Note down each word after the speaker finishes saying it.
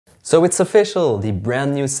So it's official, the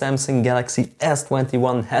brand new Samsung Galaxy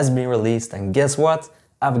S21 has been released, and guess what?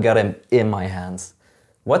 I've got him in my hands.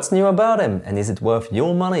 What's new about him, and is it worth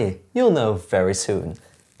your money? You'll know very soon.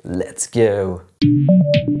 Let's go!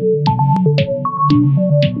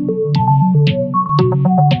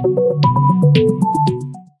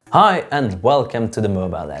 Hi and welcome to the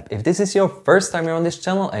Mobile Lab. If this is your first time here on this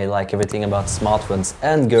channel and you like everything about smartphones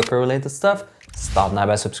and GoPro related stuff, start now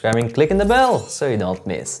by subscribing and clicking the bell so you don't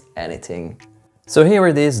miss anything. So here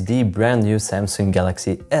it is, the brand new Samsung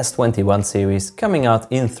Galaxy S21 series coming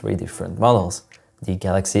out in 3 different models. The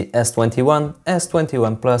Galaxy S21,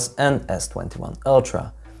 S21 Plus and S21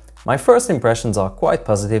 Ultra. My first impressions are quite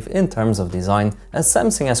positive in terms of design, as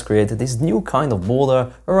Samsung has created this new kind of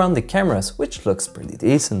border around the cameras, which looks pretty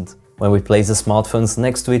decent. When we place the smartphones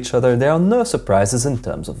next to each other, there are no surprises in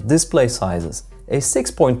terms of display sizes. A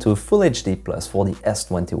 6.2 Full HD Plus for the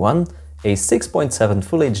S21, a 6.7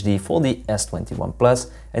 Full HD for the S21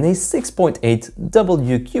 Plus and a 6.8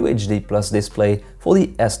 WQHD Plus display for the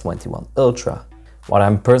S21 Ultra. What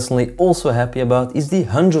I'm personally also happy about is the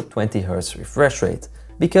 120Hz refresh rate.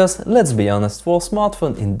 Because, let's be honest, for a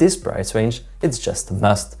smartphone in this price range, it's just a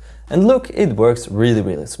must. And look, it works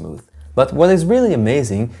really smooth. But what is really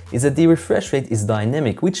amazing is that the refresh rate is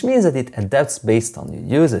dynamic, which means that it adapts based on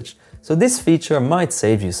your usage. So this feature might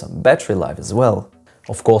save you some battery life as well.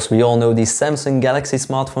 Of course, we all know these Samsung Galaxy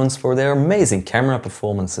smartphones for their amazing camera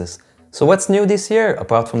performances. So what's new this year,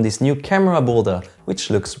 apart from this new camera border,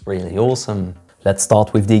 which looks really awesome? Let's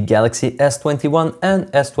start with the Galaxy S21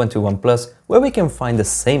 and S21 Plus, where we can find the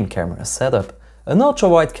same camera setup. An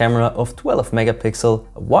ultra-wide camera of 12 megapixel,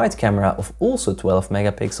 a wide camera of also 12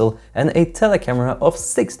 megapixel and a telecamera of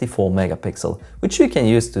 64 megapixel, which you can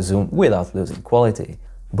use to zoom without losing quality.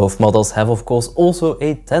 Both models have of course also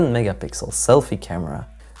a 10 megapixel selfie camera.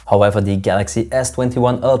 However, the Galaxy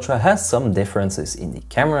S21 Ultra has some differences in the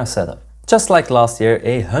camera setup. Just like last year,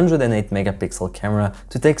 a 108 megapixel camera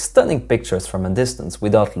to take stunning pictures from a distance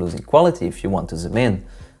without losing quality if you want to zoom in.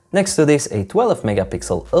 Next to this, a 12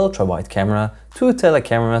 megapixel ultra-wide camera, 2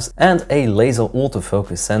 telecameras and a laser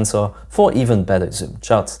autofocus sensor for even better zoom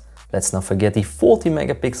shots. Let's not forget the 40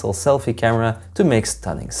 megapixel selfie camera to make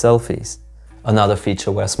stunning selfies. Another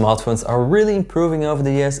feature where smartphones are really improving over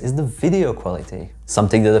the years is the video quality.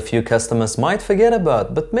 Something that a few customers might forget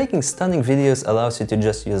about, but making stunning videos allows you to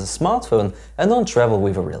just use a smartphone and don't travel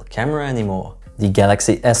with a real camera anymore. The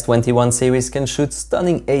Galaxy S21 series can shoot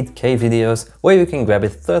stunning 8K videos where you can grab a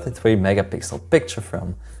 33 megapixel picture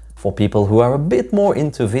from. For people who are a bit more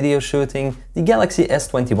into video shooting, the Galaxy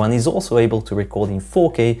S21 is also able to record in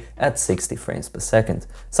 4K at 60 frames per second,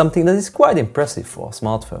 something that is quite impressive for a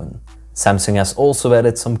smartphone. Samsung has also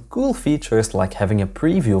added some cool features like having a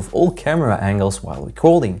preview of all camera angles while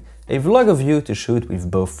recording, a vlogger view to shoot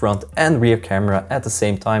with both front and rear camera at the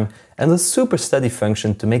same time, and a super steady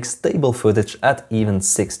function to make stable footage at even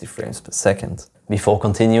 60 frames per second. Before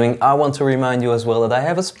continuing, I want to remind you as well that I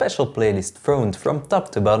have a special playlist thrown from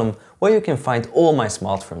top to bottom where you can find all my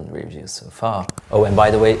smartphone reviews so far. Oh, and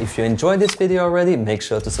by the way, if you enjoyed this video already, make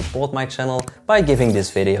sure to support my channel by giving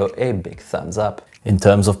this video a big thumbs up. In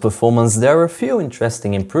terms of performance, there are a few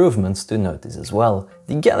interesting improvements to notice as well.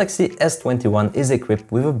 The Galaxy S21 is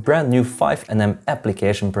equipped with a brand new 5nm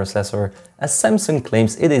application processor, as Samsung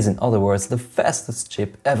claims it is, in other words, the fastest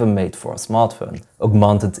chip ever made for a smartphone.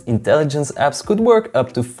 Augmented intelligence apps could work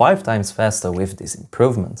up to 5 times faster with this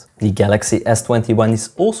improvement. The Galaxy S21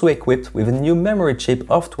 is also equipped with a new memory chip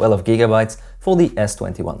of 12GB for the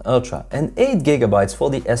S21 Ultra and 8GB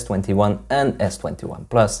for the S21 and S21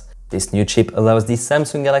 Plus. This new chip allows the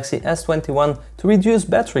Samsung Galaxy S21 to reduce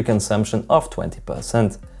battery consumption of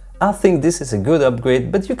 20%. I think this is a good upgrade,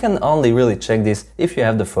 but you can only really check this if you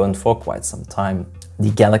have the phone for quite some time.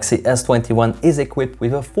 The Galaxy S21 is equipped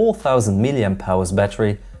with a 4000 mAh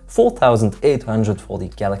battery, 4800 for the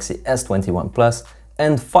Galaxy S21 Plus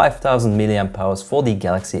and 5000 mAh for the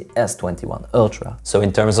Galaxy S21 Ultra. So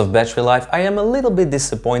in terms of battery life, I am a little bit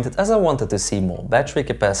disappointed as I wanted to see more battery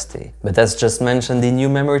capacity. But as just mentioned, the new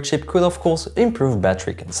memory chip could of course improve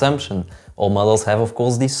battery consumption. All models have of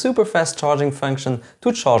course the super fast charging function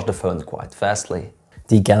to charge the phone quite fastly.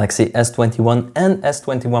 The Galaxy S21 and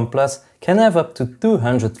S21 Plus can have up to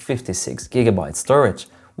 256GB storage,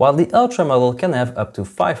 while the Ultra model can have up to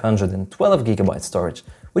 512GB storage,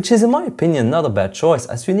 which is in my opinion not a bad choice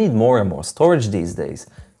as you need more and more storage these days.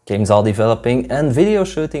 Games are developing and video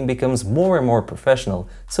shooting becomes more and more professional,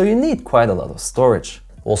 so you need quite a lot of storage.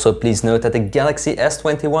 Also, please note that the Galaxy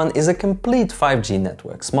S21 is a complete 5G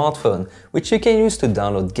network smartphone, which you can use to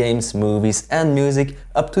download games, movies and music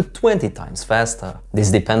up to 20 times faster.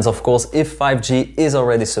 This depends of course if 5G is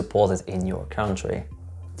already supported in your country.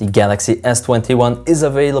 The Galaxy S21 is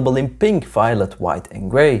available in pink, violet, white and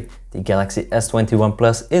grey, the Galaxy S21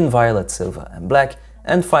 Plus in violet, silver and black,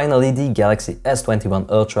 and finally the Galaxy S21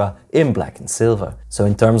 Ultra in black and silver. So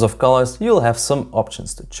in terms of colors, you'll have some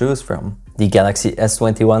options to choose from. The Galaxy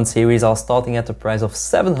S21 series are starting at the price of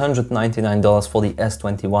 $799 for the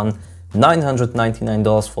S21,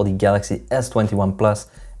 $999 for the Galaxy S21 Plus,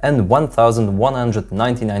 and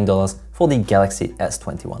 $1,199 for the Galaxy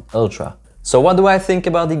S21 Ultra. So what do I think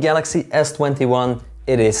about the Galaxy S21?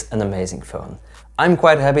 It is an amazing phone. I'm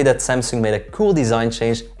quite happy that Samsung made a cool design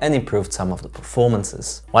change and improved some of the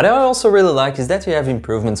performances. What I also really like is that you have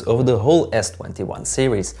improvements over the whole S21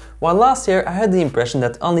 series, while last year I had the impression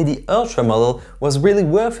that only the Ultra model was really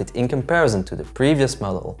worth it in comparison to the previous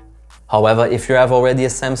model. However, if you have already a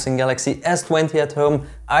Samsung Galaxy S20 at home,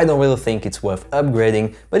 I don't really think it's worth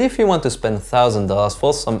upgrading, but if you want to spend $1,000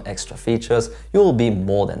 for some extra features, you will be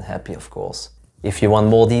more than happy of course. If you want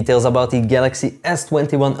more details about the Galaxy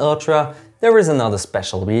S21 Ultra, there is another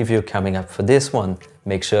special review coming up for this one.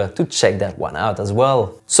 Make sure to check that one out as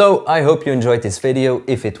well. So I hope you enjoyed this video.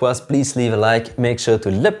 If it was, please leave a like. Make sure to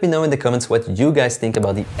let me know in the comments what you guys think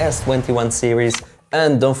about the S21 series.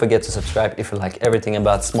 And don't forget to subscribe if you like everything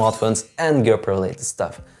about smartphones and GoPro related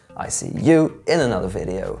stuff. I see you in another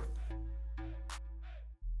video.